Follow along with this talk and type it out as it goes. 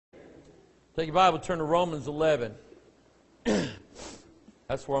Take your Bible, turn to Romans 11.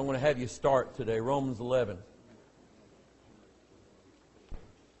 That's where I'm going to have you start today, Romans 11.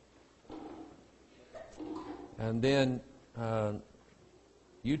 And then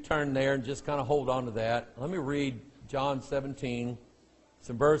you turn there and just kind of hold on to that. Let me read John 17,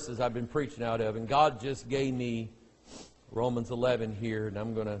 some verses I've been preaching out of. And God just gave me Romans 11 here, and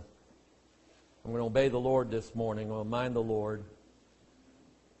I'm going to obey the Lord this morning. I'm going to mind the Lord.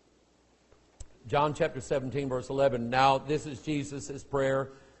 John chapter 17, verse 11. Now, this is Jesus' prayer.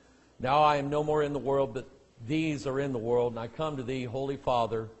 Now I am no more in the world, but these are in the world. And I come to thee, Holy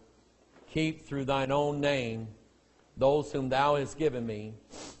Father. Keep through thine own name those whom thou hast given me,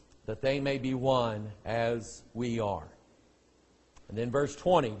 that they may be one as we are. And then verse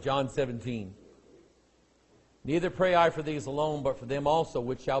 20, John 17. Neither pray I for these alone, but for them also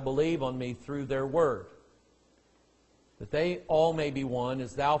which shall believe on me through their word, that they all may be one,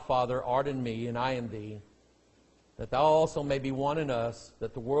 as thou, Father, art in me, and I in thee, that thou also may be one in us,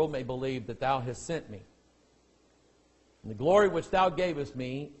 that the world may believe that thou hast sent me. And the glory which thou gavest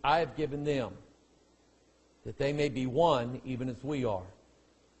me, I have given them, that they may be one, even as we are.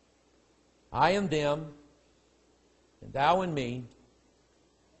 I in them, and thou in me,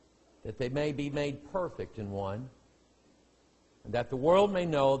 that they may be made perfect in one, and that the world may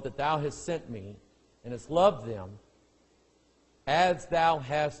know that thou hast sent me, and hast loved them, as thou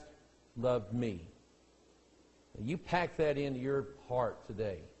hast loved me. Now you pack that into your heart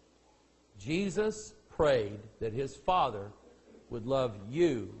today. Jesus prayed that his Father would love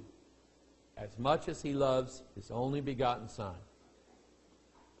you as much as he loves his only begotten Son.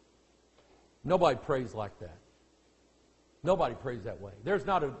 Nobody prays like that. Nobody prays that way. There's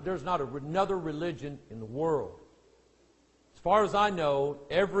not another religion in the world. As far as I know,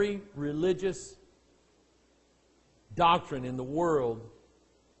 every religious doctrine in the world,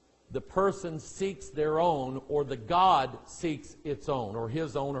 the person seeks their own, or the God seeks its own, or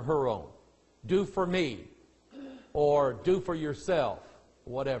his own or her own. Do for me, or do for yourself,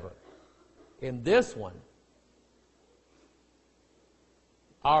 whatever. In this one,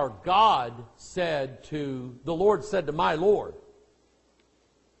 our God said to, the Lord said to my Lord,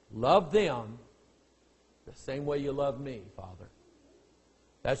 love them the same way you love me, Father.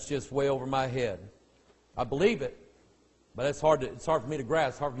 That's just way over my head. I believe it, but it's hard for me to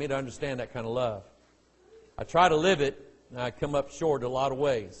grasp, hard for me to understand that kind of love. I try to live it, and I come up short in a lot of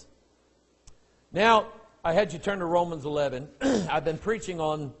ways. Now, I had you turn to Romans 11. I've been preaching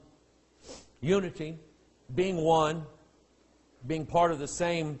on unity, being one, being part of the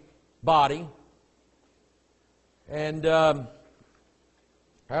same body. And I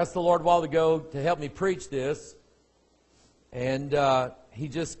asked the Lord a while ago to help me preach this. And he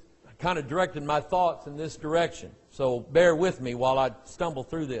just kind of directed my thoughts in this direction. So bear with me while I stumble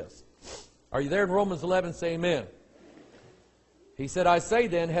through this. Are you there in Romans 11? Say amen. He said, I say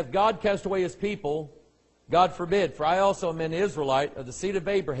then, hath God cast away his people? God forbid, for I also am an Israelite of the seed of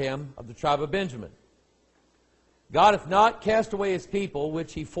Abraham, of the tribe of Benjamin. God hath not cast away his people,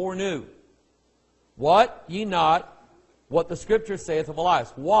 which he foreknew. What ye not, what the Scripture saith of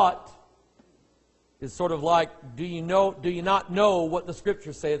Elias? What is sort of like, do you not know what the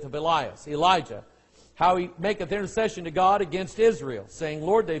Scripture saith of Elias, Elijah? How he maketh intercession to God against Israel, saying,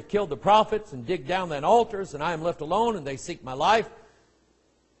 Lord, they've killed the prophets and digged down thine altars, and I am left alone, and they seek my life.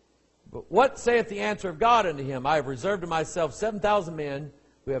 But what saith the answer of God unto him? I have reserved to myself 7,000 men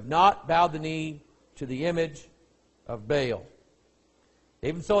who have not bowed the knee to the image of Baal.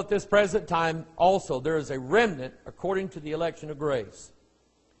 Even so at this present time also there is a remnant according to the election of grace.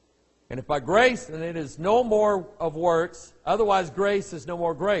 And if by grace, then it is no more of works, otherwise grace is no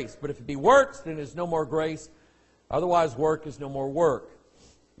more grace. But if it be works, then it is no more grace, otherwise work is no more work.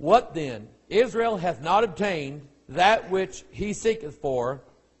 What then? Israel hath not obtained that which he seeketh for,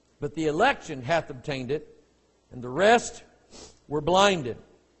 but the election hath obtained it, and the rest were blinded.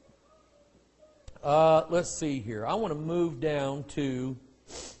 Let's see here. I want to move down to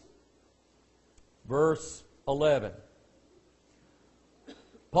verse 11.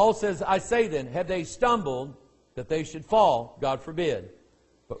 Paul says, I say then, have they stumbled that they should fall? God forbid.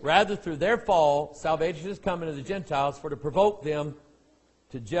 But rather through their fall, salvation is coming to the Gentiles for to provoke them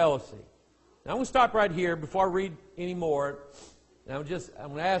to jealousy. Now I'm going to stop right here before I read any more. And I'm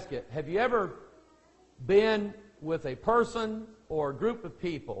going to ask you, have you ever been with a person or a group of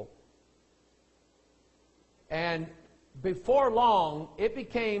people, and before long it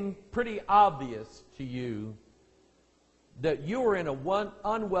became pretty obvious to you that you were in a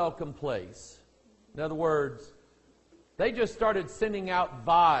unwelcome place? In other words, they just started sending out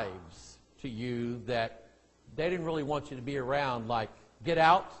vibes to you that they didn't really want you to be around, like, get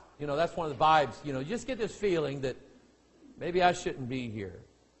out, That's one of the vibes. You just get this feeling that maybe I shouldn't be here.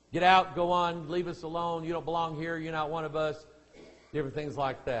 Get out, go on, leave us alone. You don't belong here. You're not one of us. Different things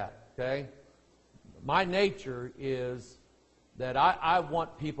like that, okay? My nature is that I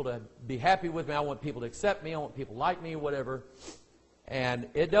want people to be happy with me. I want people to accept me. I want people to like me, whatever. And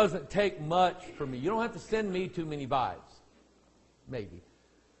it doesn't take much for me. You don't have to send me too many vibes. Maybe.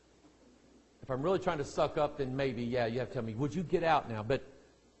 If I'm really trying to suck up, then maybe, you have to tell me, would you get out now? But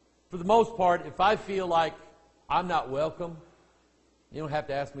for the most part, if I feel like I'm not welcome, you don't have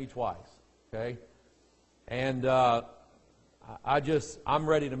to ask me twice, okay? And I'm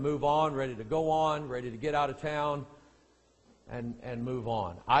ready to move on, ready to go on, ready to get out of town and move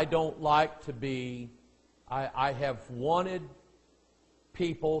on. I don't like to be, I have wanted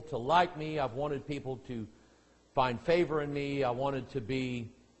people to like me. I've wanted people to find favor in me. I wanted to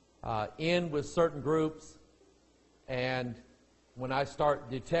be in with certain groups. And when I start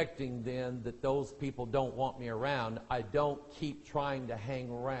detecting then that those people don't want me around, I don't keep trying to hang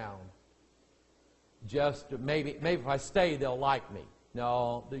around. Just maybe if I stay, they'll like me.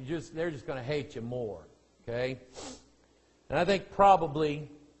 No, they're just going to hate you more. Okay? And I think probably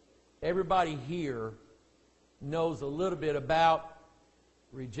everybody here knows a little bit about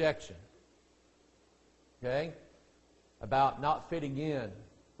rejection. Okay? About not fitting in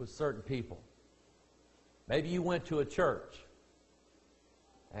with certain people. Maybe you went to a church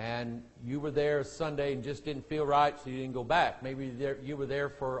and you were there Sunday and just didn't feel right, so you didn't go back. Maybe you were there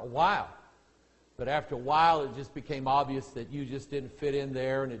for a while. But after a while, it just became obvious that you just didn't fit in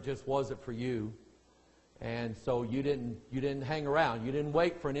there and it just wasn't for you. And so you didn't hang around. You didn't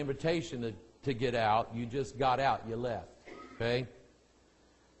wait for an invitation to get out. You just got out. You left. Okay?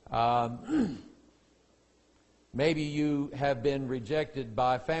 Maybe you have been rejected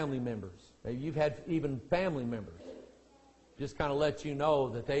by family members. Maybe you've had even family members just kind of let you know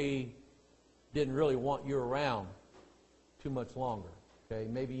that they didn't really want you around too much longer. Okay,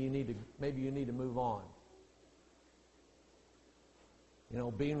 maybe you need to move on.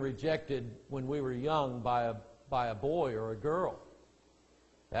 Being rejected when we were young by a boy or a girl,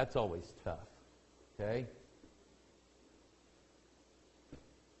 that's always tough. Okay?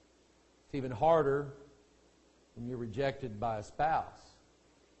 It's even harder when you're rejected by a spouse.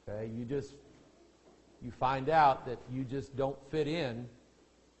 Okay? You find out that you just don't fit in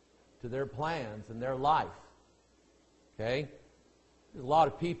to their plans and their life. Okay? There's a lot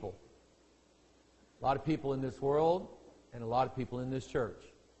of people in this world and a lot of people in this church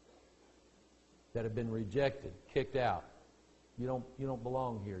that have been rejected, kicked out. You don't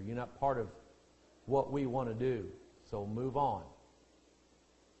belong here. You're not part of what we want to do. So move on.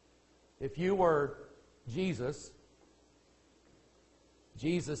 If you were Jesus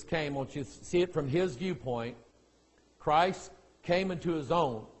came, won't you see it from his viewpoint? Christ came into his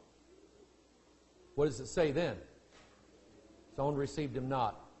own. What does it say then? His own received him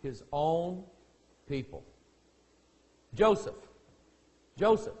not. His own people. Joseph,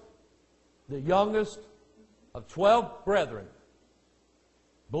 the youngest of 12 brethren.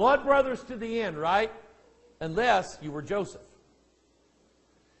 Blood brothers to the end, right? Unless you were Joseph.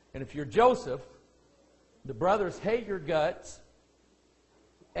 And if you're Joseph, the brothers hate your guts,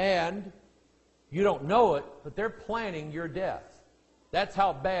 and you don't know it, but they're planning your death. That's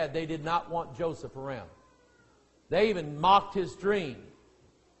how bad they did not want Joseph around. They even mocked his dream,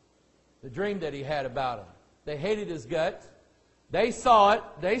 the dream that he had about him. They hated his guts. They saw it.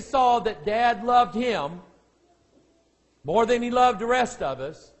 They saw that Dad loved him more than he loved the rest of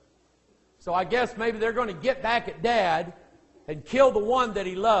us. So I guess maybe they're going to get back at Dad and kill the one that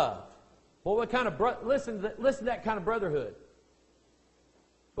he loved. Well, what kind of listen to that kind of brotherhood.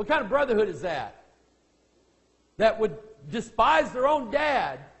 What kind of brotherhood is that? That would despise their own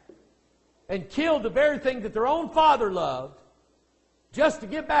dad and kill the very thing that their own father loved just to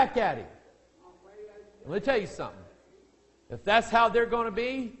get back at him. Let me tell you something. If that's how they're going to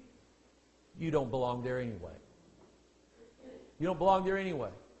be, you don't belong there anyway. You don't belong there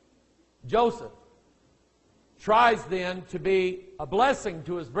anyway. Joseph tries then to be a blessing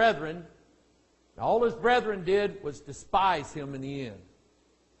to his brethren. All his brethren did was despise him in the end.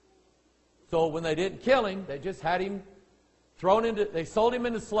 So when they didn't kill him, they just had him they sold him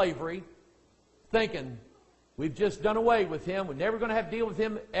into slavery, thinking, we've just done away with him. We're never going to have to deal with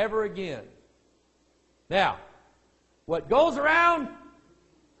him ever again. Now, what goes around,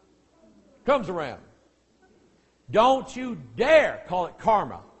 comes around. Don't you dare call it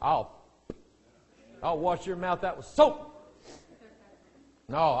karma. I'll wash your mouth out with soap.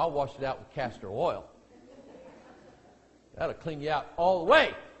 No, I'll wash it out with castor oil. That'll clean you out all the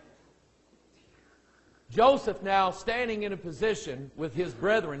way. Joseph now standing in a position with his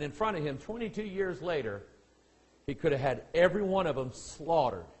brethren in front of him 22 years later, he could have had every one of them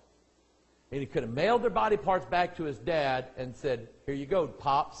slaughtered. And he could have mailed their body parts back to his dad and said, "Here you go,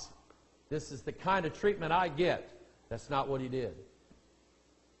 Pops. This is the kind of treatment I get." That's not what he did.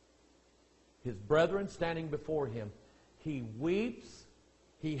 His brethren standing before him, he weeps.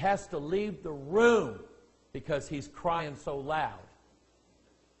 He has to leave the room because he's crying so loud.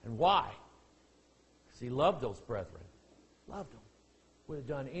 And why? Because he loved those brethren. Loved them. Would have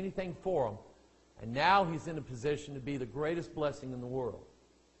done anything for them. And now he's in a position to be the greatest blessing in the world.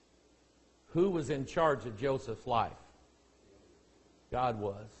 Who was in charge of Joseph's life? God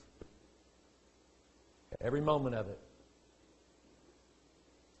was. Every moment of it.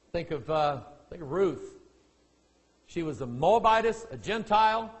 Think of Ruth. She was a Moabitess, a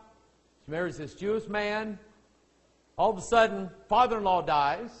Gentile. She marries this Jewish man. All of a sudden, father-in-law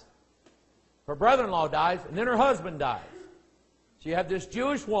dies. Her brother-in-law dies, and then her husband dies. So you have this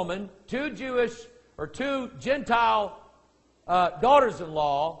Jewish woman, two Gentile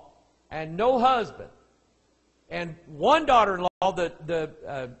daughters-in-law, and no husband. And one daughter-in-law,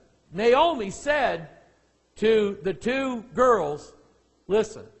 Naomi, said to the two girls,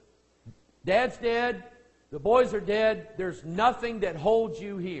 "Listen, Dad's dead, the boys are dead, there's nothing that holds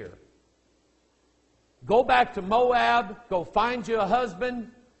you here. Go back to Moab, go find you a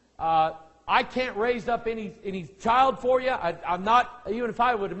husband. I can't raise up any child for you. I'm not, even if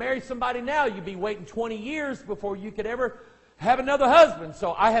I were to marry somebody now, you'd be waiting 20 years before you could ever have another husband.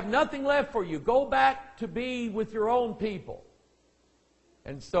 So I have nothing left for you. Go back to be with your own people."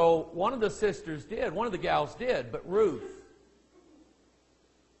 And so one of the sisters did, one of the gals did, but Ruth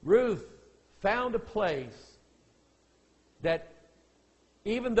found a place that,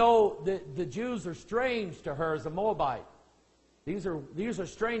 even though the Jews are strange to her as a Moabite, these are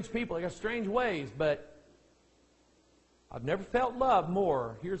strange people, they got strange ways, but I've never felt love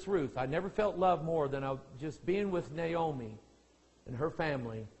more. Here's Ruth. I never felt love more than just being with Naomi and her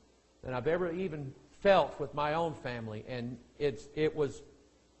family than I've ever even felt with my own family. And it was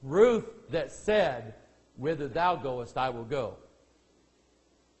Ruth that said, "Whither thou goest, I will go."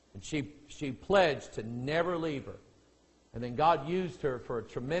 And she pledged to never leave her. And then God used her for a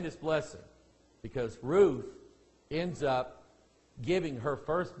tremendous blessing, because Ruth ends up giving her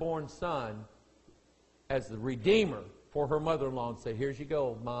firstborn son as the redeemer for her mother-in-law and say, "Here you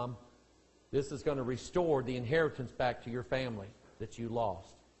go, Mom. This is going to restore the inheritance back to your family that you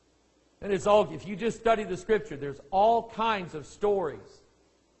lost." And it's all, if you just study the Scripture, there's all kinds of stories.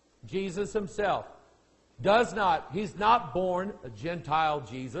 Jesus himself he's not born a Gentile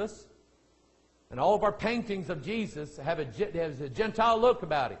Jesus. And all of our paintings of Jesus has a Gentile look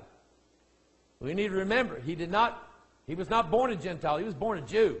about him. We need to remember, he was not born a Gentile, he was born a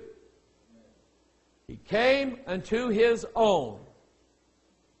Jew. He came unto his own,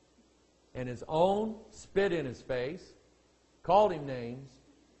 and his own spit in his face, called him names,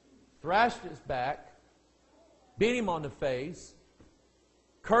 thrashed his back, beat him on the face,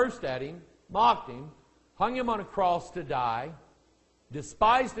 cursed at him, mocked him, hung him on a cross to die,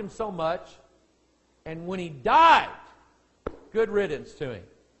 despised him so much, and when he died, good riddance to him.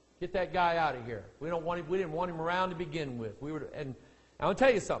 Get that guy out of here. We didn't want him around to begin with. And I want to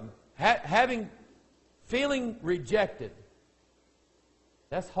tell you something. Feeling rejected,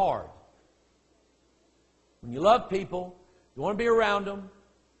 that's hard. When you love people, you want to be around them,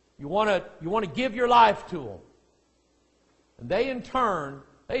 you want to give your life to them, and they in turn,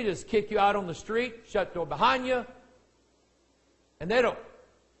 they just kick you out on the street, shut the door behind you, and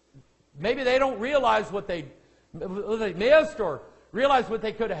maybe they don't realize what they missed or realize what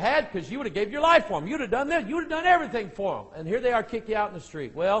they could have had, because you would have gave your life for them. You'd have done this. You would have done everything for them. And here they are, kick you out in the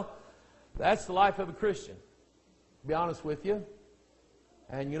street. Well, that's the life of a Christian, to be honest with you.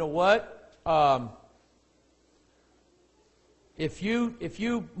 And you know what? If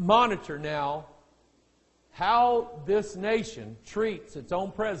you monitor now how this nation treats its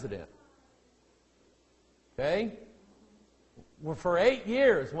own president, okay? Well, for 8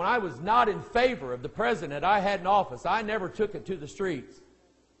 years, when I was not in favor of the president I had in office, I never took it to the streets.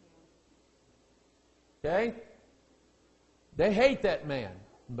 Okay? They hate that man.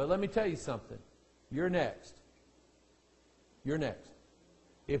 But let me tell you something. You're next. You're next.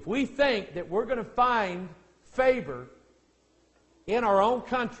 If we think that we're going to find favor in our own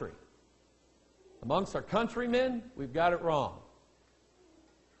country, amongst our countrymen, we've got it wrong.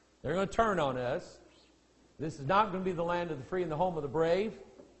 They're going to turn on us. This is not going to be the land of the free and the home of the brave.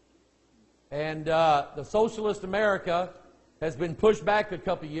 And the socialist America has been pushed back a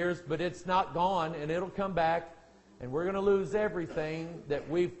couple of years, but it's not gone, and it'll come back. And we're going to lose everything that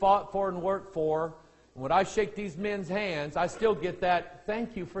we've fought for and worked for. When I shake these men's hands, I still get that,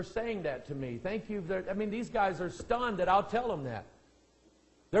 thank you for saying that to me. Thank you. I mean, these guys are stunned that I'll tell them that.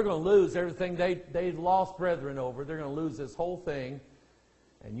 They're going to lose everything they lost brethren over. They're going to lose this whole thing.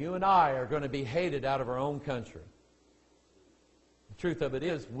 And you and I are going to be hated out of our own country. The truth of it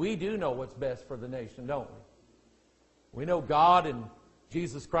is, we do know what's best for the nation, don't we? We know God and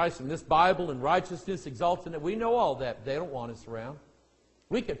Jesus Christ and this Bible and righteousness exalts in it. We know all that. They don't want us around.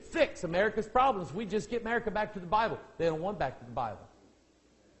 We could fix America's problems if we just get America back to the Bible. They don't want back to the Bible.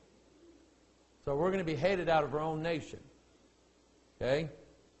 So we're going to be hated out of our own nation. Okay?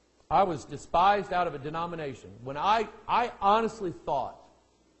 I was despised out of a denomination. When I honestly thought,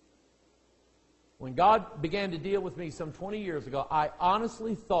 when God began to deal with me some 20 years ago, I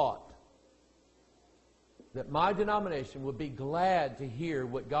honestly thought that my denomination would be glad to hear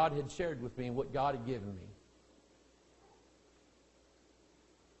what God had shared with me and what God had given me.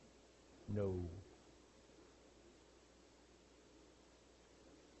 No.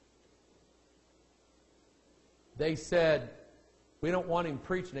 They said, we don't want him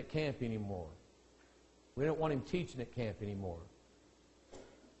preaching at camp anymore. We don't want him teaching at camp anymore.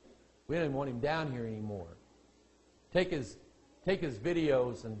 We don't even want him down here anymore. Take his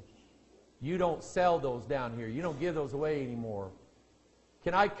videos, and you don't sell those down here. You don't give those away anymore.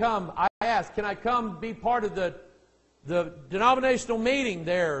 Can I come? I asked, can I come be part of the denominational meeting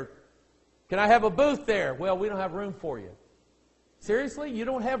there? Can I have a booth there? Well, we don't have room for you. Seriously? You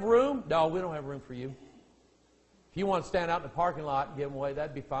don't have room? No, we don't have room for you. If you want to stand out in the parking lot and give them away,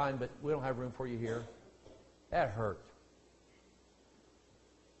 that'd be fine, but we don't have room for you here. That hurt.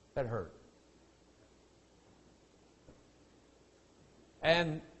 That hurt.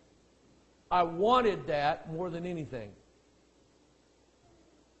 And I wanted that more than anything.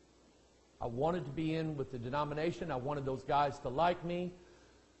 I wanted to be in with the denomination. I wanted those guys to like me.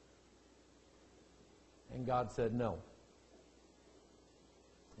 And God said no.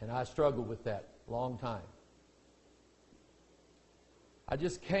 And I struggled with that a long time. I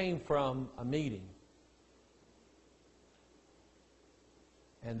just came from a meeting.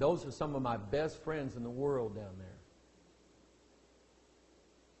 And those are some of my best friends in the world down there.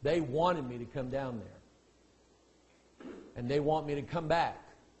 They wanted me to come down there. And they want me to come back.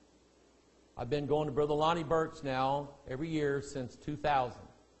 I've been going to Brother Lonnie Burke's now every year since 2000.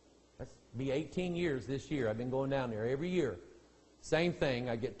 That's be 18 years this year. I've been going down there every year. Same thing.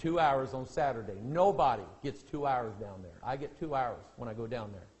 I get 2 hours on Saturday. Nobody gets 2 hours down there. I get 2 hours when I go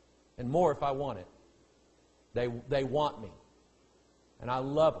down there. And more if I want it. They want me. And I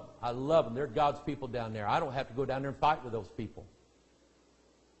love them. I love them. They're God's people down there. I don't have to go down there and fight with those people.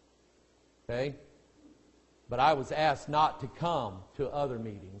 Okay? But I was asked not to come to other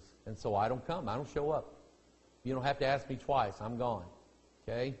meetings. And so I don't come. I don't show up. You don't have to ask me twice. I'm gone.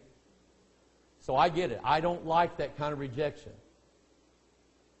 Okay? So I get it. I don't like that kind of rejection.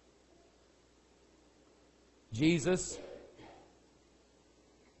 Jesus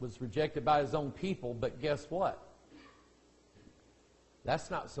was rejected by his own people, but guess what? That's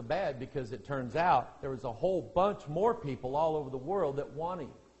not so bad, because it turns out there was a whole bunch more people all over the world that want him.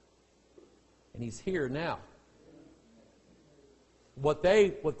 And he's here now. What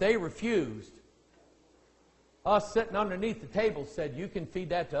they refused, us sitting underneath the table said, you can feed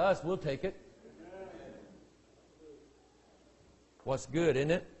that to us, we'll take it. What's good,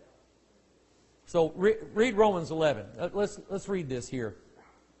 isn't it? So read Romans 11. Let's read this here.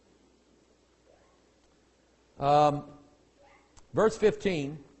 Verse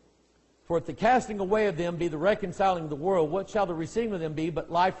 15. For if the casting away of them be the reconciling of the world, what shall the receiving of them be but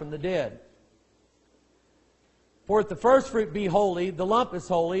life from the dead? For if the first fruit be holy, the lump is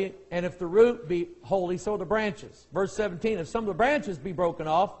holy, and if the root be holy, so are the branches. Verse 17. If some of the branches be broken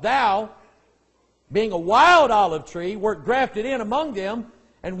off, thou, being a wild olive tree, wert grafted in among them,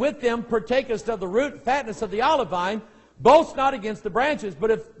 and with them partakest of the root and fatness of the olive vine. Boast not against the branches, but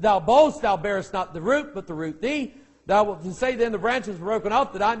if thou boast, thou bearest not the root, but the root thee. Thou wilt say then, the branches were broken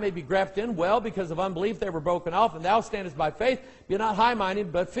off, that I may be grafted in. Well, because of unbelief they were broken off, and thou standest by faith. Be not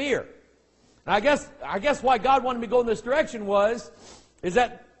high-minded, but fear. And I guess why God wanted me to go in this direction is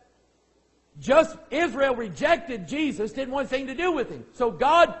that just Israel rejected Jesus, didn't want anything to do with him. So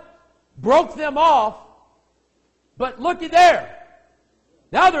God broke them off, but looky there.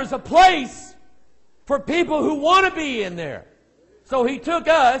 Now there's a place for people who want to be in there. So he took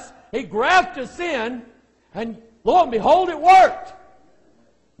us, he grafted us in, and lo and behold, it worked.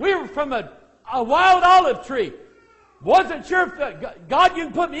 We were from a wild olive tree. Wasn't sure if, God, you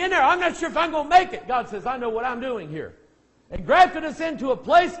can put me in there. I'm not sure if I'm going to make it. God says, I know what I'm doing here. And grafted us into a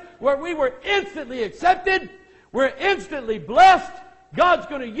place where we were instantly accepted. We're instantly blessed. God's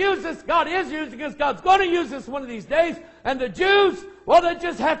going to use us. God is using us. God's going to use us one of these days. And the Jews, well, they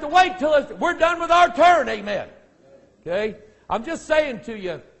just have to wait till we're done with our turn. Amen. Okay? I'm just saying to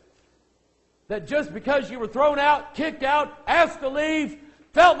you that just because you were thrown out, kicked out, asked to leave,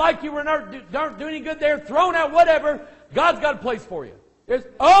 felt like you were not doing any good there, thrown out, whatever, God's got a place for you. There's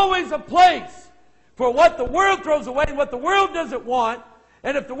always a place for what the world throws away and what the world doesn't want.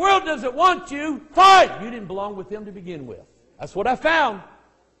 And if the world doesn't want you, fine. You didn't belong with them to begin with. That's what I found.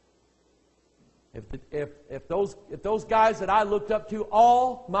 If those guys that I looked up to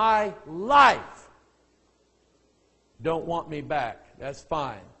all my life don't want me back, that's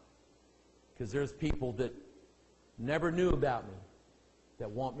fine. Because there's people that never knew about me that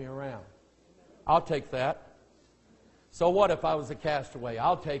want me around. I'll take that. So what if I was a castaway?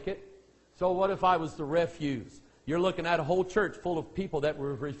 I'll take it. So what if I was the refuse? You're looking at a whole church full of people that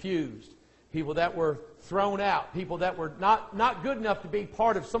were refused. People that were thrown out. People that were not good enough to be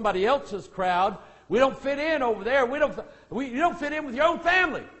part of somebody else's crowd. We don't fit in over there. You don't fit in with your own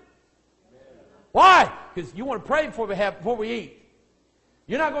family. Why? Because you want to pray before we eat.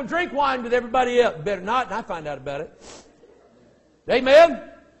 You're not going to drink wine with everybody else. Better not, and I find out about it. Amen?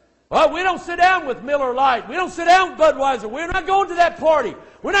 Well, we don't sit down with Miller Lite. We don't sit down with Budweiser. We're not going to that party.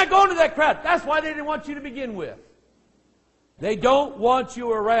 We're not going to that crowd. That's why they didn't want you to begin with. They don't want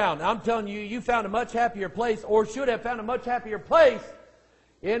you around. I'm telling you, you found a much happier place, or should have found a much happier place,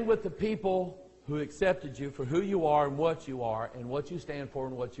 in with the people who accepted you for who you are and what you stand for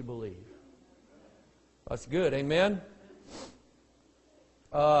and what you believe. That's good. Amen?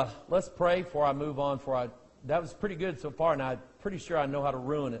 Let's pray before I move on. That was pretty good so far, and I'm pretty sure I know how to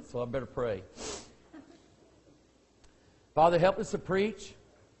ruin it, so I better pray. Father, help us to preach.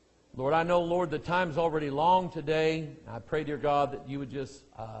 Lord, I know, Lord, the time's already long today. I pray, dear God, that you would just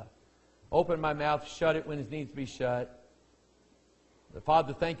open my mouth, shut it when it needs to be shut. But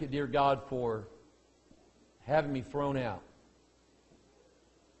Father, thank you, dear God, for having me thrown out.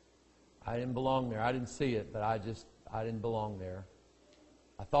 I didn't belong there. I didn't see it, but I didn't belong there.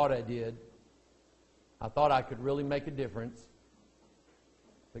 I thought I did. I thought I could really make a difference.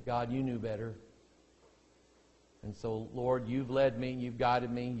 But God, you knew better. And so, Lord, you've led me, you've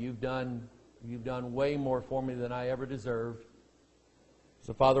guided me, you've done way more for me than I ever deserved.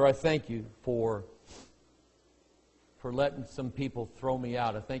 So, Father, I thank you for letting some people throw me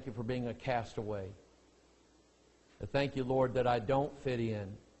out. I thank you for being a castaway. I thank you, Lord, that I don't fit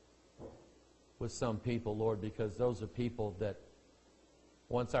in with some people, Lord, because those are people that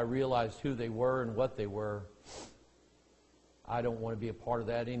once I realized who they were and what they were, I don't want to be a part of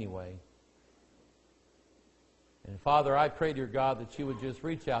that anyway. And Father, I pray, dear God, that you would just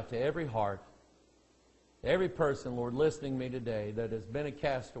reach out to every heart, every person, Lord, listening to me today that has been a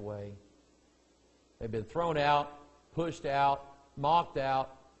castaway. They've been thrown out, pushed out, mocked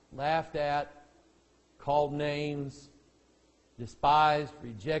out, laughed at, called names, despised,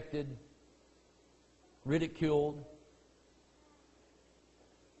 rejected, ridiculed.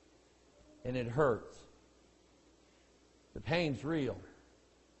 And it hurts. The pain's real.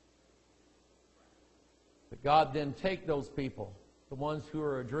 But God, then take those people, the ones who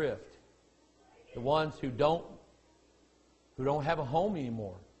are adrift, the ones who don't have a home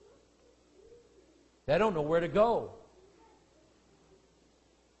anymore. They don't know where to go.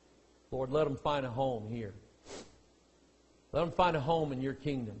 Lord, let them find a home here. Let them find a home in your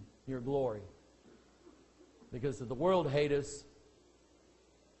kingdom, your glory. Because if the world hates us,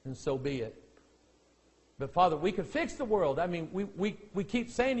 and so be it. But Father, we can fix the world. I mean, we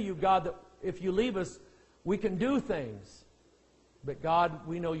keep saying to you, God, that if you leave us, we can do things. But God,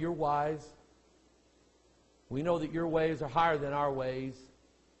 we know you're wise. We know that your ways are higher than our ways.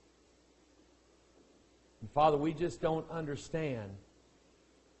 And Father, we just don't understand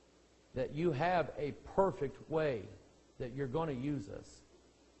that you have a perfect way that you're going to use us.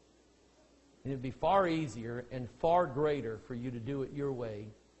 And it'd be far easier and far greater for you to do it your way.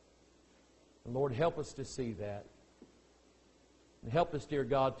 And Lord, help us to see that. And help us, dear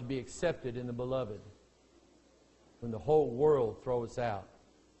God, to be accepted in the beloved when the whole world throws us out.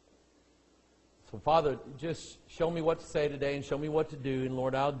 So, Father, just show me what to say today and show me what to do. And,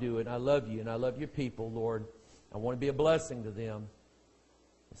 Lord, I'll do it. I love you and I love your people, Lord. I want to be a blessing to them.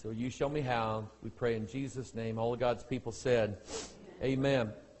 So you show me how. We pray in Jesus' name. All of God's people said,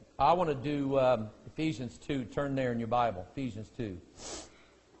 Amen. I want to do Ephesians 2. Turn there in your Bible. Ephesians 2.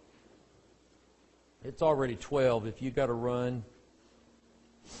 It's already 12. If you've got to run,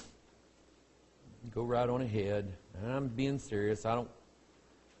 go right on ahead. And I'm being serious. I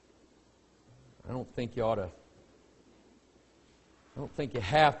don't think you ought to. I don't think you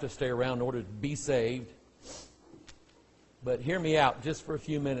have to stay around in order to be saved. But hear me out just for a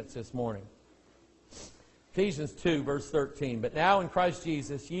few minutes this morning. Ephesians 2, verse 13. But now in Christ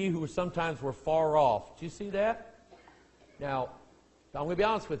Jesus, ye who sometimes were far off. Do you see that? Now, I'm going to be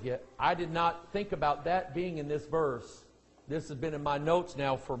honest with you. I did not think about that being in this verse. This has been in my notes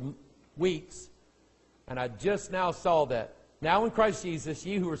now for weeks. And I just now saw that. Now in Christ Jesus,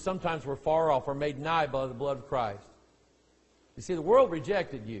 ye who sometimes were far off are made nigh by the blood of Christ. You see, the world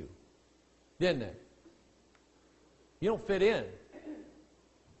rejected you, didn't they? You don't fit in.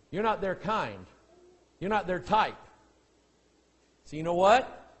 You're not their kind. You're not their type. So you know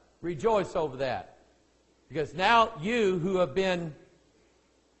what? Rejoice over that. Because now you who have been...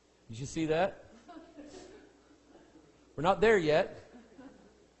 Did you see that? We're not there yet.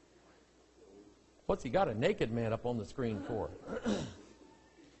 What's he got a naked man up on the screen for?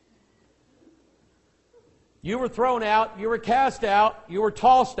 You were thrown out. You were cast out. You were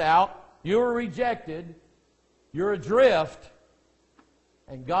tossed out. You were rejected. You're adrift.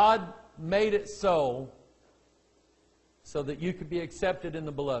 And God made it so that you could be accepted in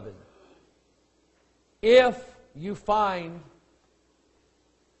the beloved. If you find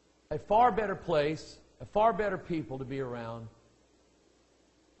a far better place, a far better people to be around,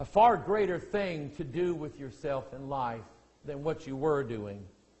 a far greater thing to do with yourself in life than what you were doing,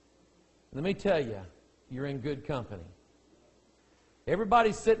 let me tell you, you're in good company.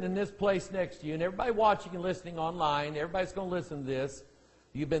 Everybody's sitting in this place next to you, and everybody watching and listening online, everybody's going to listen to this.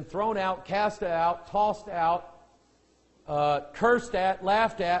 You've been thrown out, cast out, tossed out, cursed at,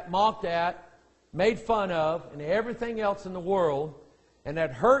 laughed at, mocked at, made fun of, and everything else in the world. And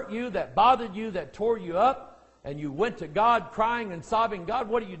that hurt you, that bothered you, that tore you up. And you went to God crying and sobbing, God,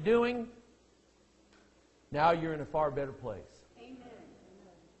 what are you doing? Now you're in a far better place. Amen.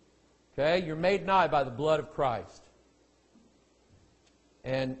 Okay? You're made nigh by the blood of Christ.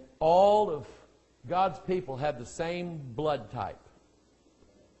 And all of God's people have the same blood type.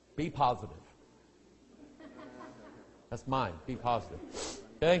 Be positive. That's mine. Be positive.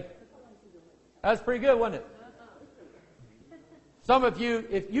 Okay? That's pretty good, wasn't it? Some of you,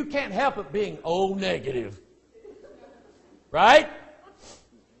 if you can't help it being negative. Right?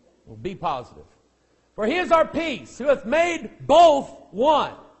 Well, be positive. For he is our peace, who hath made both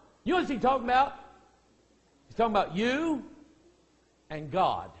one. You know what he's talking about? He's talking about you and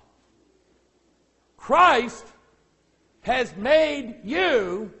God. Christ has made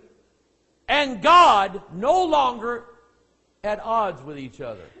you and God no longer at odds with each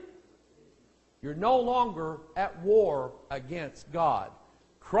other. You're no longer at war against God.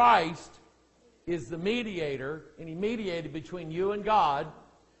 Christ is the mediator, and He mediated between you and God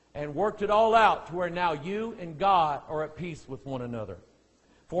and worked it all out to where now you and God are at peace with one another.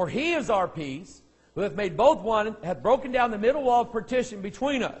 For He is our peace, who hath made both one, hath broken down the middle wall of partition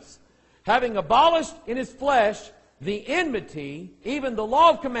between us, having abolished in His flesh the enmity, even the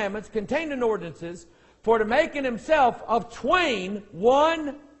law of commandments contained in ordinances, for to make in Himself of twain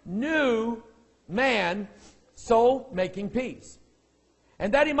one new man, so making peace.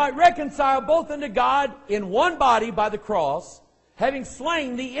 And that He might reconcile both unto God in one body by the cross, having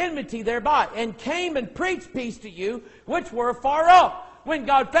slain the enmity thereby, and came and preached peace to you which were afar off. When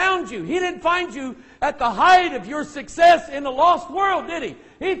God found you, He didn't find you at the height of your success in a lost world, did He?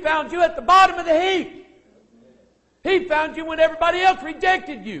 He found you at the bottom of the heap. He found you when everybody else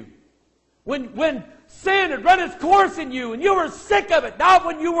rejected you. When sin had run its course in you and you were sick of it, not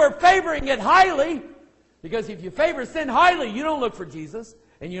when you were favoring it highly. Because if you favor sin highly, you don't look for Jesus,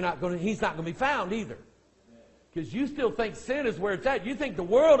 and He's not going to be found either. Because you still think sin is where it's at. You think the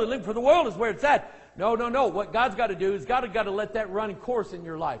world and living for the world is where it's at. No. What God's got to do is God's got to let that run course in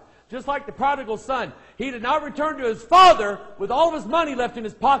your life. Just like the prodigal son. He did not return to his father with all of his money left in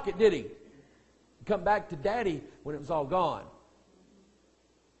his pocket, did he? He come back to daddy when it was all gone.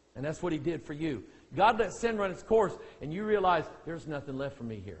 And that's what He did for you. God let sin run its course, and you realize there's nothing left for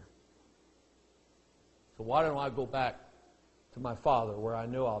me here. So why don't I go back to my Father where I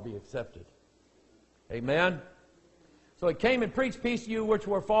know I'll be accepted? Amen? So He came and preached peace to you which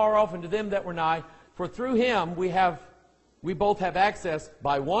were far off, and to them that were nigh. For through Him we both have access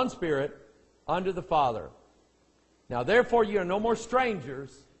by one Spirit unto the Father. Now therefore ye are no more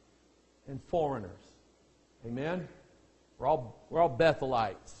strangers and foreigners. Amen? We're all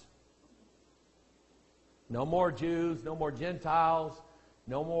Bethelites. No more Jews, no more Gentiles,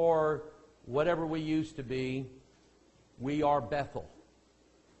 no more whatever we used to be. We are Bethel.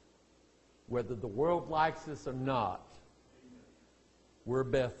 Whether the world likes us or not, we're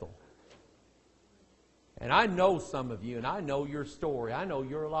Bethel. And I know some of you, and I know your story. I know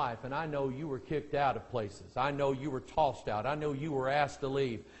your life, and I know you were kicked out of places. I know you were tossed out. I know you were asked to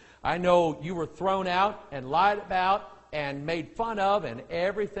leave. I know you were thrown out and lied about and made fun of and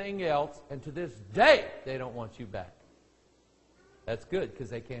everything else. And to this day, they don't want you back. That's good, because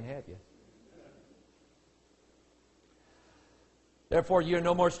they can't have you. Therefore, you are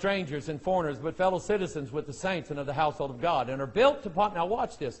no more strangers and foreigners, but fellow citizens with the saints and of the household of God, and are built upon. Now,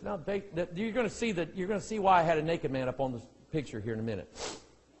 watch this. Now, you're going to see why I had a naked man up on the picture here in a minute.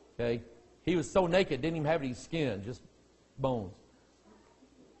 Okay, he was so naked, didn't even have any skin, just bones.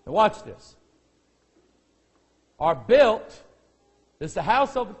 Now, watch this. Are built. This is the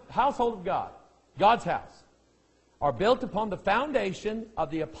household of God, God's house. Are built upon the foundation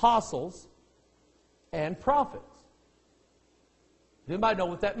of the apostles and prophets. Does anybody know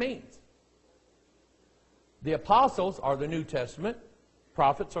what that means? The apostles are the New Testament.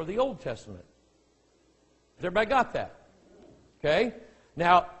 Prophets are the Old Testament. Has everybody got that? Okay?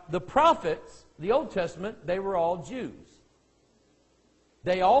 Now, the prophets, the Old Testament, they were all Jews.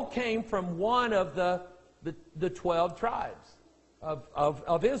 They all came from one of the 12 tribes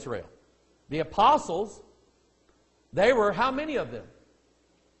of Israel. The apostles, they were how many of them?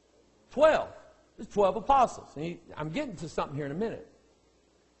 12. There's 12 apostles. And I'm getting to something here in a minute.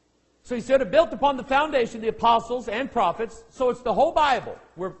 So he said, built upon the foundation of the apostles and prophets. So it's the whole Bible.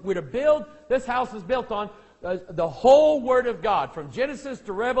 We're to build, this house is built on the whole Word of God, from Genesis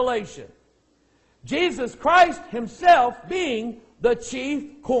to Revelation. Jesus Christ Himself being the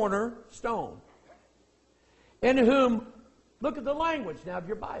chief cornerstone. In whom, look at the language now of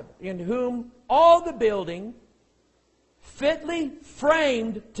your Bible, in whom all the building fitly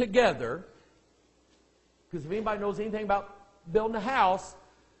framed together, because if anybody knows anything about building a house,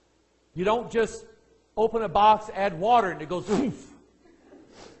 you don't just open a box, add water, and it goes oof.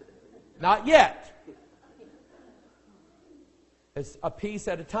 Not yet. It's a piece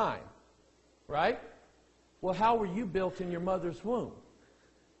at a time. Right? Well, how were you built in your mother's womb?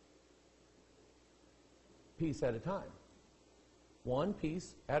 Piece at a time. One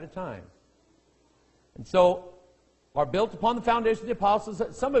piece at a time. And so, are built upon the foundation of the apostles.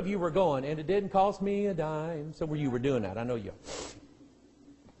 Some of you were going, and it didn't cost me a dime. Some of you were doing that. I know you.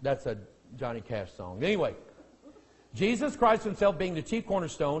 That's a Johnny Cash song. Anyway, Jesus Christ Himself being the chief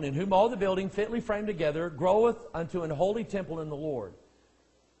cornerstone, in whom all the building fitly framed together groweth unto an holy temple in the Lord.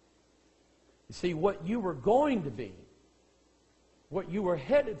 You see, what you were going to be, what you were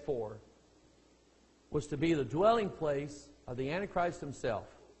headed for, was to be the dwelling place of the Antichrist himself.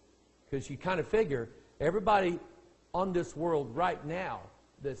 Because you kind of figure, everybody on this world right now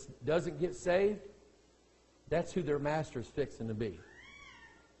that doesn't get saved, that's who their master's fixing to be.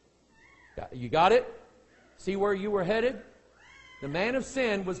 You got it? See where you were headed? The man of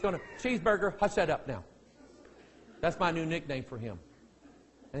sin was going to... Cheeseburger, hush that up now. That's my new nickname for him.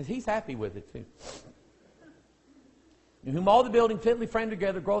 And he's happy with it too. In whom all the building fitly framed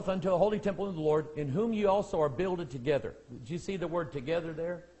together groweth unto a holy temple in the Lord, in whom you also are builded together. Did you see the word together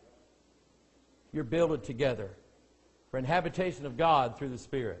there? You're builded together for an habitation of God through the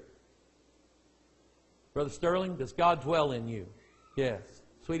Spirit. Brother Sterling, does God dwell in you? Yes.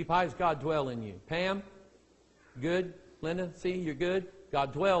 Sweetie Pie, does God dwell in you? Pam, good? Linda, see, you're good?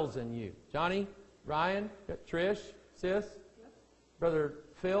 God dwells in you. Johnny, Ryan, Trish, sis, Brother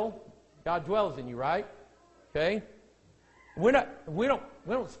Phil, God dwells in you, right? Okay? We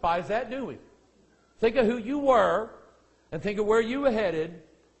don't despise that, do we? Think of who you were and think of where you were headed,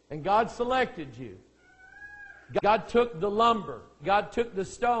 and God selected you. God took the lumber. God took the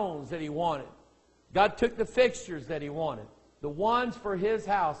stones that He wanted. God took the fixtures that He wanted. The ones for His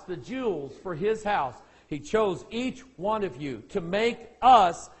house, the jewels for His house. He chose each one of you to make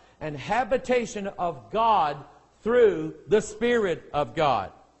us an habitation of God through the Spirit of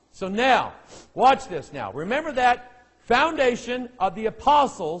God. So now, watch this now. Remember that foundation of the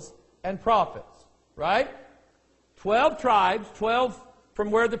apostles and prophets, right? 12 tribes, 12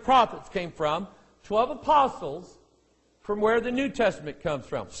 from where the prophets came from, 12 apostles from where the New Testament comes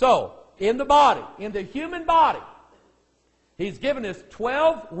from. So, in the body, in the human body, He's given us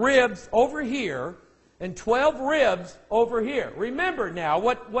 12 ribs over here and 12 ribs over here. Remember now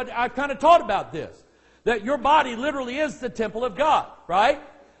what I've kind of taught about this. That your body literally is the temple of God, right?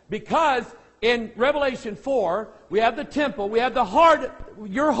 Because in Revelation 4, we have the temple, we have the heart.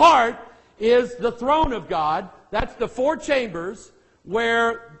 Your heart is the throne of God. That's the 4 chambers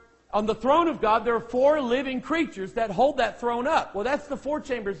where on the throne of God there are 4 living creatures that hold that throne up. Well, that's the 4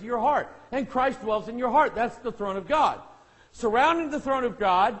 chambers of your heart. And Christ dwells in your heart. That's the throne of God. Surrounding the throne of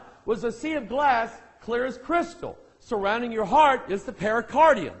God was a sea of glass, clear as crystal. Surrounding your heart is the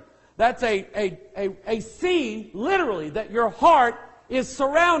pericardium. That's a sea, literally, that your heart is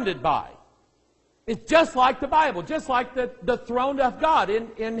surrounded by. It's just like the Bible, just like the throne of God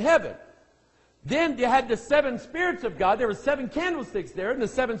in heaven. Then you had the 7 spirits of God. There were 7 candlesticks there, and the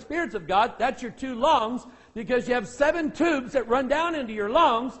 7 spirits of God, that's your 2 lungs, because you have 7 tubes that run down into your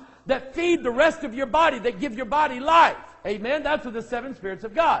lungs that feed the rest of your body, that give your body life. Amen? That's what the 7 spirits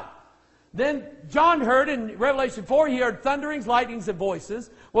of God. Then John heard in Revelation 4, he heard thunderings, lightnings, and voices.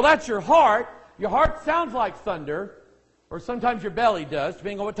 Well, that's your heart. Your heart sounds like thunder, or sometimes your belly does,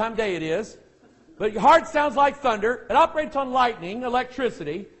 depending on what time of day it is. But your heart sounds like thunder. It operates on lightning,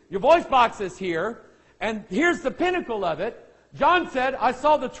 electricity. Your voice box is here. And here's the pinnacle of it. John said, I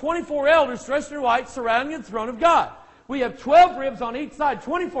saw the 24 elders dressed in white surrounding the throne of God. We have 12 ribs on each side,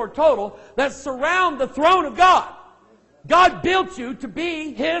 24 total, that surround the throne of God. God built you to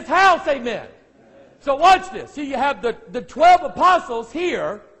be His house, amen. So watch this. See, you have the 12 apostles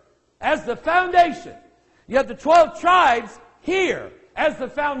here as the foundation. You have the 12 tribes here as the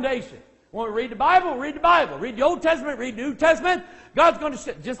foundation. Want to read the Bible? Read the Bible. Read the Old Testament, read the New Testament. God's going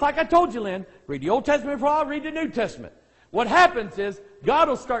to, just like I told you, Lynn, read the Old Testament for a while, read the New Testament. What happens is God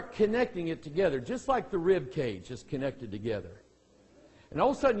will start connecting it together, just like the rib cage is connected together. And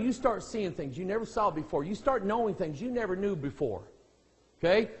all of a sudden you start seeing things you never saw before. You start knowing things you never knew before.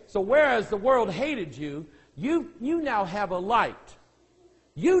 Okay? So whereas the world hated you, you now have a light.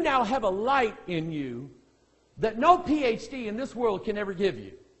 You now have a light in you that no PhD in this world can ever give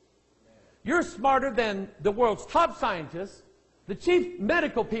you. You're smarter than the world's top scientists. The chief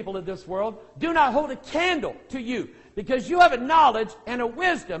medical people of this world do not hold a candle to you, because you have a knowledge and a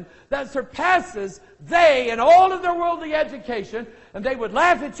wisdom that surpasses they and all of their worldly education, and they would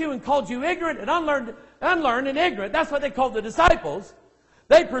laugh at you and call you ignorant and unlearned and ignorant. That's what they called the disciples.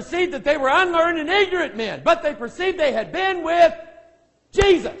 They perceived that they were unlearned and ignorant men, but they perceived they had been with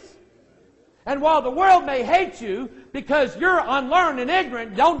Jesus. And while the world may hate you because you're unlearned and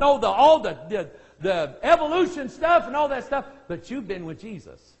ignorant, don't know all the evolution stuff and all that stuff, but you've been with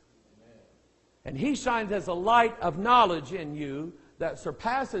Jesus. And He shines as a light of knowledge in you that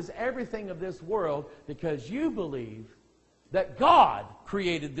surpasses everything of this world, because you believe that God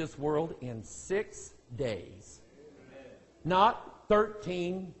created this world in 6 days. Not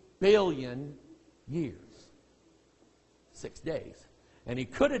 13 billion years. 6 days. And He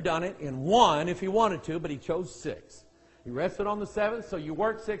could have done it in 1 if He wanted to, but He chose 6. He rested on the 7th, so you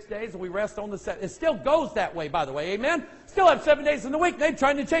work 6 days, and we rest on the 7th. It still goes that way, by the way, amen? Still have 7 days in the week. They're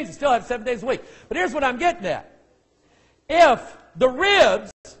trying to change it. Still have 7 days a week. But here's what I'm getting at. If the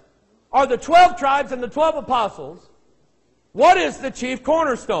ribs are the 12 tribes and the 12 apostles, what is the chief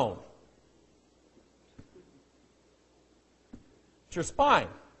cornerstone? It's your spine.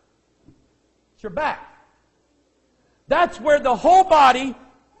 It's your back. That's where the whole body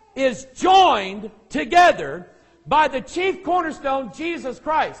is joined together by the chief cornerstone, Jesus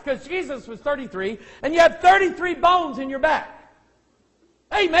Christ. Because Jesus was 33, and you have 33 bones in your back.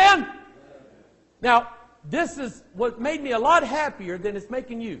 Amen? Now, this is what made me a lot happier than it's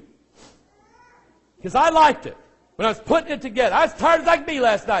making you. Because I liked it when I was putting it together. I was tired as I could be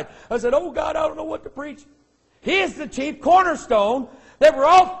last night. I said, oh God, I don't know what to preach. He is the chief cornerstone, that we're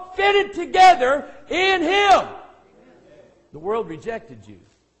all fitted together in Him. The world rejected you.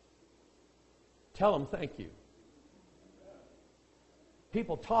 Tell them thank you.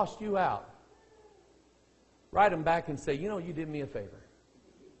 People tossed you out. Write them back and say, you know, you did me a favor.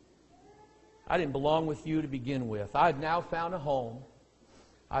 I didn't belong with you to begin with. I've now found a home.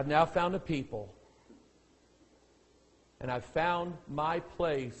 I've now found a people. And I've found my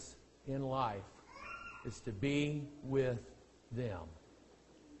place in life is to be with them.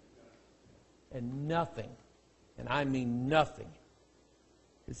 And nothing, and I mean nothing,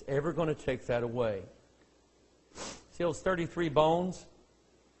 is ever going to take that away. See those 33 bones?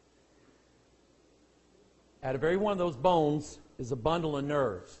 Out of every one of those bones is a bundle of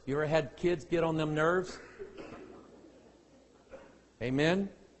nerves. You ever had kids get on them nerves? Amen?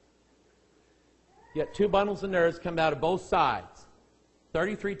 You got 2 bundles of nerves come out of both sides.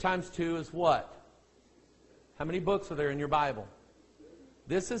 33 times 2 is what? How many books are there in your Bible?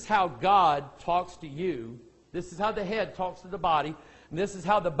 This is how God talks to you. This is how the head talks to the body. And this is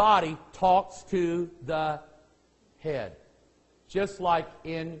how the body talks to the head. Just like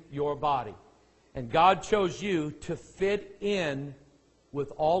in your body. And God chose you to fit in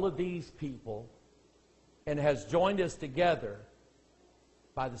with all of these people and has joined us together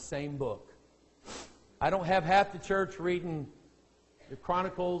by the same book. I don't have half the church reading the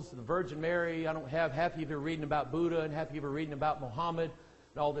Chronicles of the Virgin Mary. I don't have half of you reading about Buddha and half of you reading about Muhammad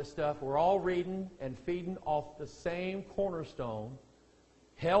and all this stuff. We're all reading and feeding off the same cornerstone,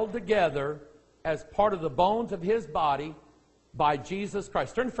 held together as part of the bones of His body by Jesus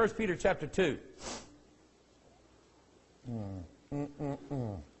Christ. Turn to 1 Peter chapter 2.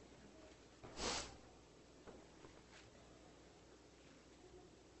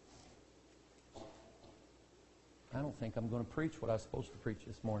 I don't think I'm going to preach what I was supposed to preach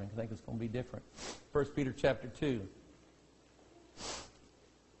this morning. I think it's going to be different. 1 Peter chapter 2.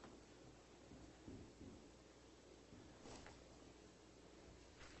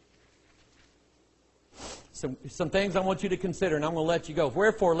 Some things I want you to consider, and I'm going to let you go.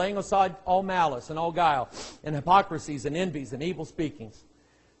 Wherefore, laying aside all malice and all guile and hypocrisies and envies and evil speakings.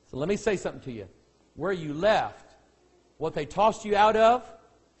 So let me say something to you. Where you left, what they tossed you out of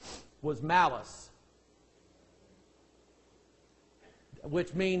was malice.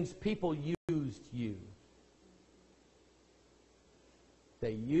 Which means people used you.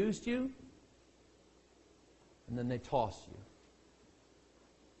 They used you, and then they tossed you.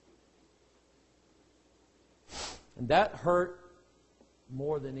 And that hurt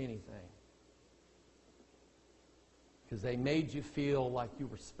more than anything. Because they made you feel like you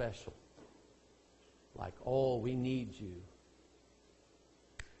were special. Like, oh, we need you.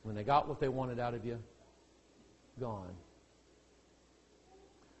 When they got what they wanted out of you, gone.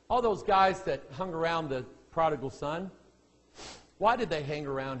 All those guys that hung around the prodigal son, why did they hang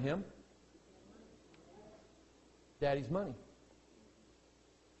around him? Daddy's money.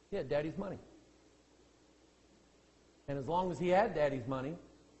 He had Daddy's money. And as long as he had Daddy's money,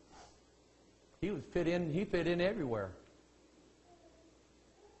 he fit in everywhere.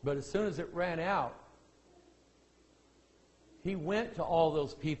 But as soon as it ran out, he went to all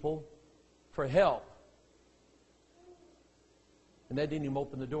those people for help. And they didn't even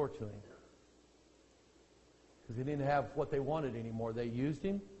open the door to him. Because he didn't have what they wanted anymore. They used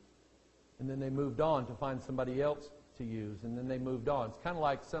him, and then they moved on to find somebody else to use. And then they moved on. It's kind of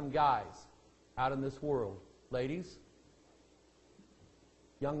like some guys out in this world. Ladies,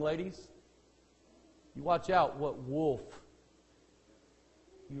 young ladies, you watch out what wolf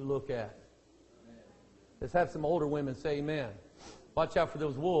you look at. Let's have some older women say amen. Watch out for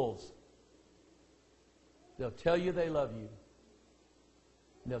those wolves. They'll tell you they love you.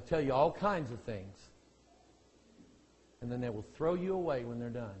 And they'll tell you all kinds of things. And then they will throw you away when they're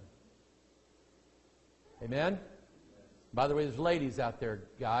done. Amen? By the way, there's ladies out there,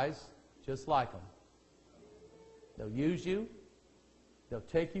 guys, just like them. They'll use you. They'll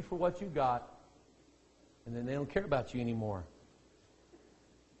take you for what you got. And then they don't care about you anymore.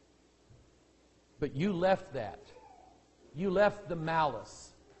 But you left that. You left the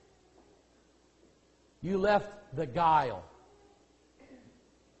malice. You left the guile.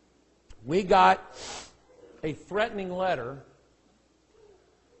 We got a threatening letter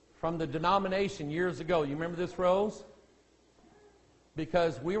from the denomination years ago. You remember this, Rose?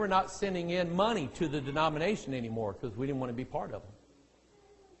 Because we were not sending in money to the denomination anymore because we didn't want to be part of them.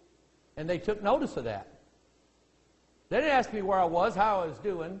 And they took notice of that. They didn't ask me where I was, how I was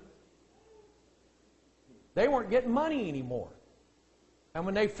doing. They weren't getting money anymore. And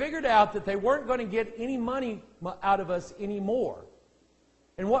when they figured out that they weren't going to get any money out of us anymore,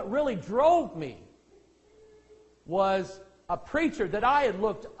 and what really drove me was a preacher that I had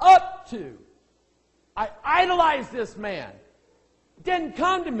looked up to. I idolized this man. Didn't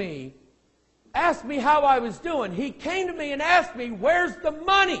come to me, asked me how I was doing. He came to me and asked me, where's the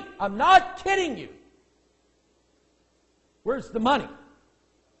money? I'm not kidding you. Where's the money?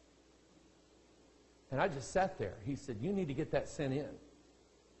 And I just sat there. He said, you need to get that sent in.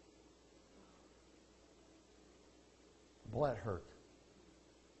 Boy, that hurt.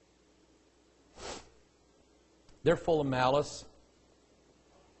 They're full of malice.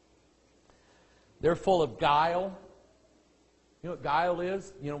 They're full of guile. You know what guile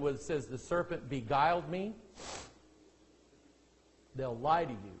is? You know what it says, the serpent beguiled me? They'll lie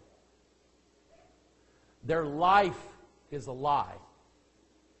to you. Their life is a lie.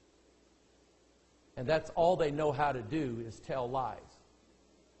 And that's all they know how to do is tell lies.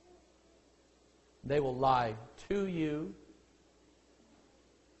 They will lie to you,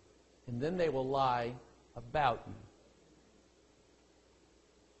 and then they will lie about you.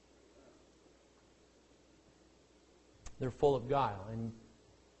 They're full of guile, and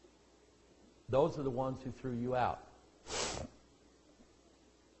those are the ones who threw you out.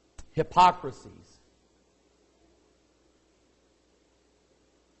 Hypocrisies.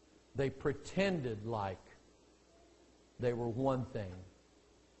 They pretended like they were one thing.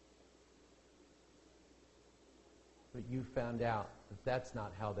 But you found out that that's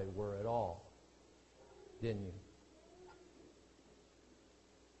not how they were at all, didn't you?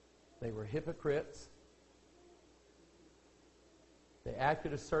 They were hypocrites. They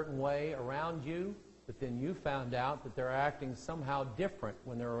acted a certain way around you, but then you found out that they're acting somehow different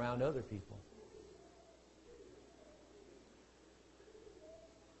when they're around other people.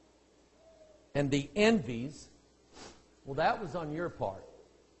 And the envies, well, that was on your part.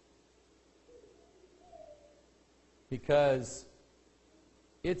 Because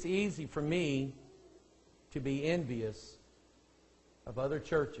it's easy for me to be envious of other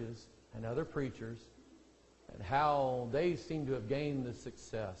churches and other preachers and how they seem to have gained the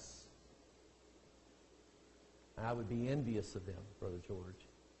success. And I would be envious of them, Brother George.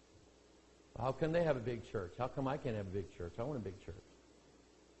 How come they have a big church? How come I can't have a big church? I want a big church.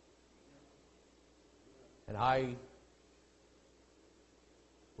 And I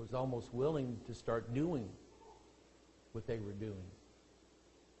was almost willing to start doing what they were doing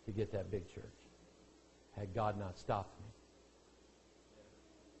to get that big church, had God not stopped me.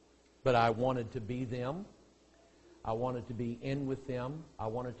 But I wanted to be them. I wanted to be in with them. I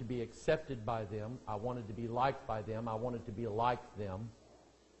wanted to be accepted by them. I wanted to be liked by them. I wanted to be like them.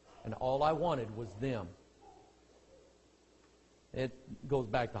 And all I wanted was them. It goes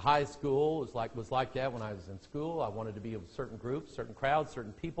back to high school. It was like that when I was in school. I wanted to be with certain groups, certain crowds,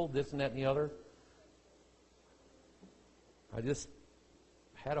 certain people, this and that and the other. I just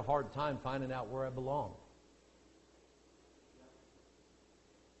had a hard time finding out where I belonged.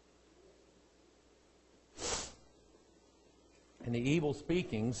 And the evil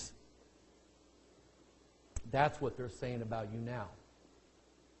speakings, that's what they're saying about you now.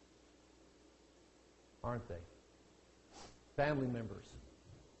 Aren't they? Family members.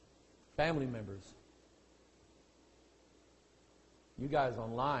 Family members. You guys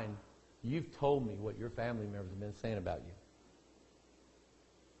online, you've told me what your family members have been saying about you.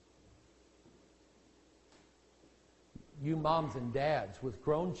 You moms and dads with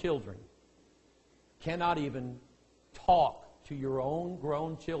grown children cannot even talk to your own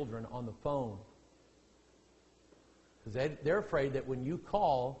grown children on the phone. Because they're afraid that when you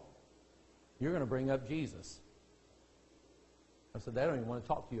call, you're going to bring up Jesus. I said, they don't even want to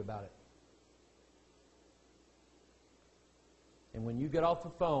talk to you about it. And when you get off the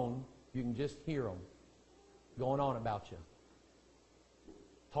phone, you can just hear them going on about you.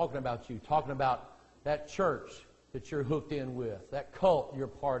 Talking about you. Talking about that church that you're hooked in with. That cult you're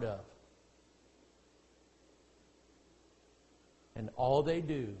part of. And all they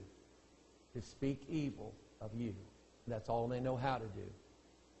do is speak evil of you. That's all they know how to do.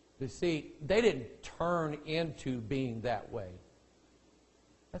 You see, they didn't turn into being that way.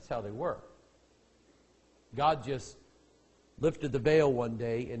 That's how they were. God just lifted the veil one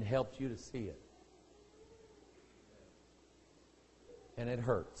day and helped you to see it. And it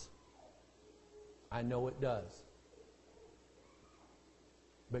hurts. I know it does.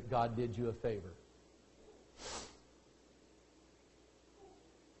 But God did you a favor.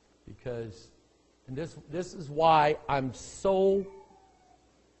 Because, and this is why I'm so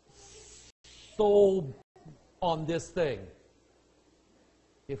on this thing.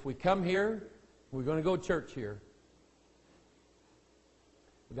 If we come here, we're going to go to church here.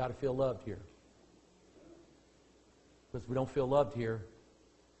 We've got to feel loved here. Because if we don't feel loved here,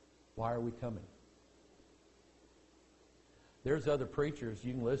 why are we coming? There's other preachers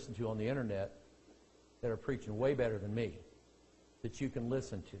you can listen to on the internet that are preaching way better than me that you can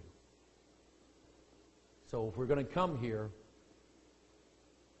listen to. So if we're going to come here,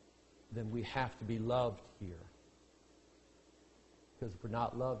 then we have to be loved here. Because if we're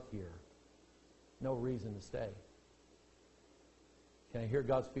not loved here, no reason to stay. Can I hear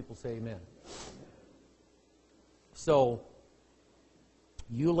God's people say amen? So,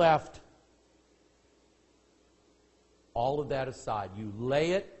 you left all of that aside. You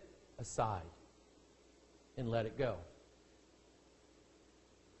lay it aside and let it go.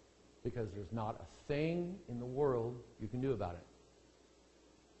 Because there's not a thing in the world you can do about it.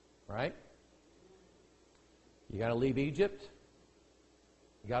 Right? You got to leave Egypt.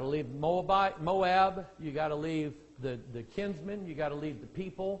 You got to leave Moab. You got to leave the kinsmen. You got to leave the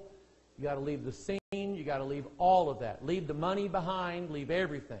people. You got to leave the scene. You got to leave all of that. Leave the money behind. Leave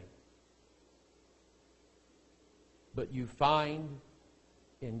everything. But you find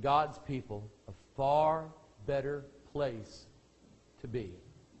in God's people a far better place to be.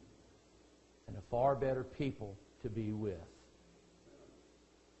 And a far better people to be with.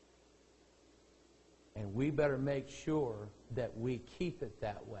 And we better make sure that we keep it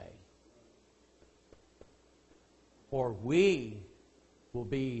that way. Or we will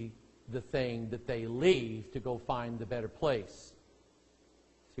be the thing that they leave to go find the better place.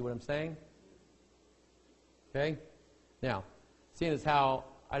 See what I'm saying? Okay? Now, seeing as how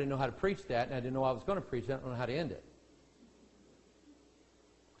I didn't know how to preach that, and I didn't know I was going to preach that, I don't know how to end it.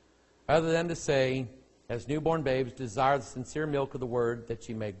 Other than to say, as newborn babes, desire the sincere milk of the word, that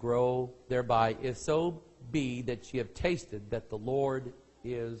ye may grow thereby, if so be that ye have tasted that the Lord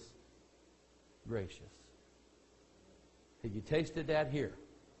is gracious. Have you tasted that here?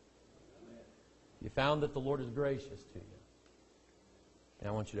 You found that the Lord is gracious to you. And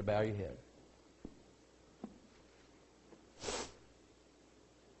I want you to bow your head.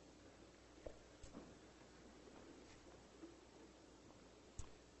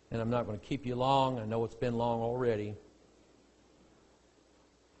 And I'm not going to keep you long. I know it's been long already.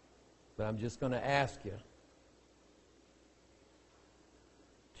 But I'm just going to ask you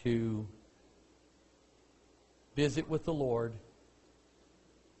to visit with the Lord.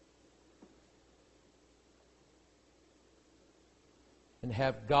 And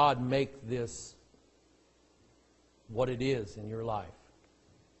have God make this what it is in your life.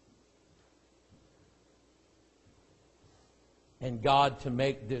 And God to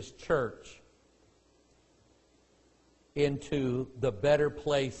make this church into the better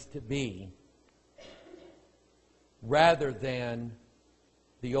place to be, rather than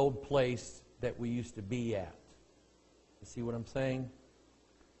the old place that we used to be at. You see what I'm saying?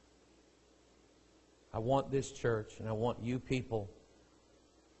 I want this church, and I want you people,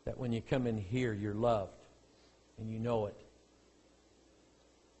 that when you come in here, you're loved, and you know it.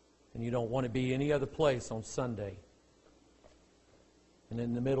 And you don't want to be any other place on Sunday. And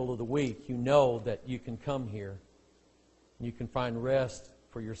in the middle of the week, you know that you can come here, and you can find rest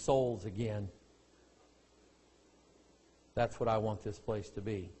for your souls again. That's what I want this place to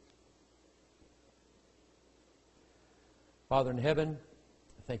be. Father in heaven,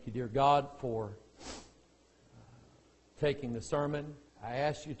 I thank you, dear God, for taking the sermon. I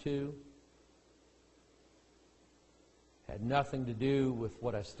asked you to. Had nothing to do with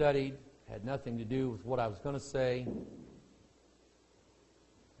what I studied. Had nothing to do with what I was going to say.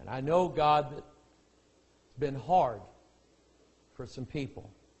 And I know, God, that it's been hard for some people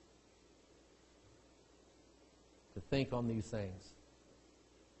to think on these things.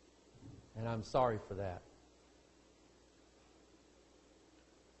 And I'm sorry for that.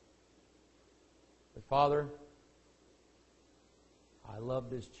 But Father, I love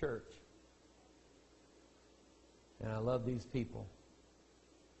this church. And I love these people.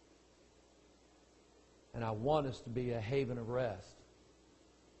 And I want us to be a haven of rest.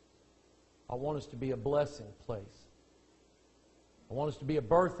 I want us to be a blessing place. I want us to be a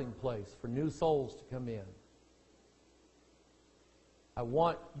birthing place for new souls to come in. I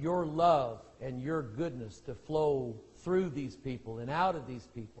want your love and your goodness to flow through these people and out of these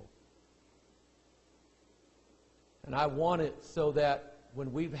people. And I want it so that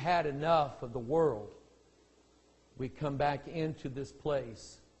when we've had enough of the world, we come back into this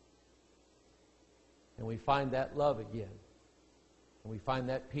place and we find that love again. And we find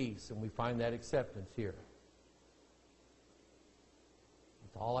that peace and we find that acceptance here.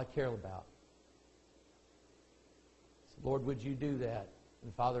 That's all I care about. So Lord, would you do that?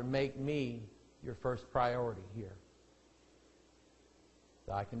 And Father, make me your first priority here.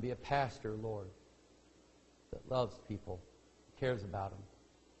 That I can be a pastor, Lord, that loves people, cares about them,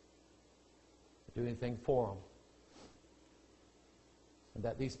 do anything for them. And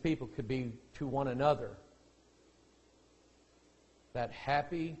that these people could be to one another that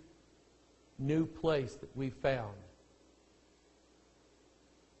happy new place that we found.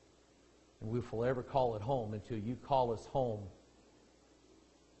 And we will forever call it home until you call us home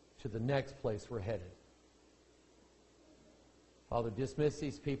to the next place we're headed. Father, dismiss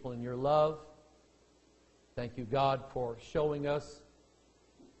these people in your love. Thank you, God, for showing us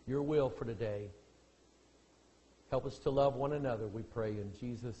your will for today. Help us to love one another, we pray in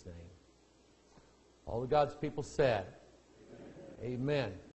Jesus' name. All of God's people said, Amen. Amen.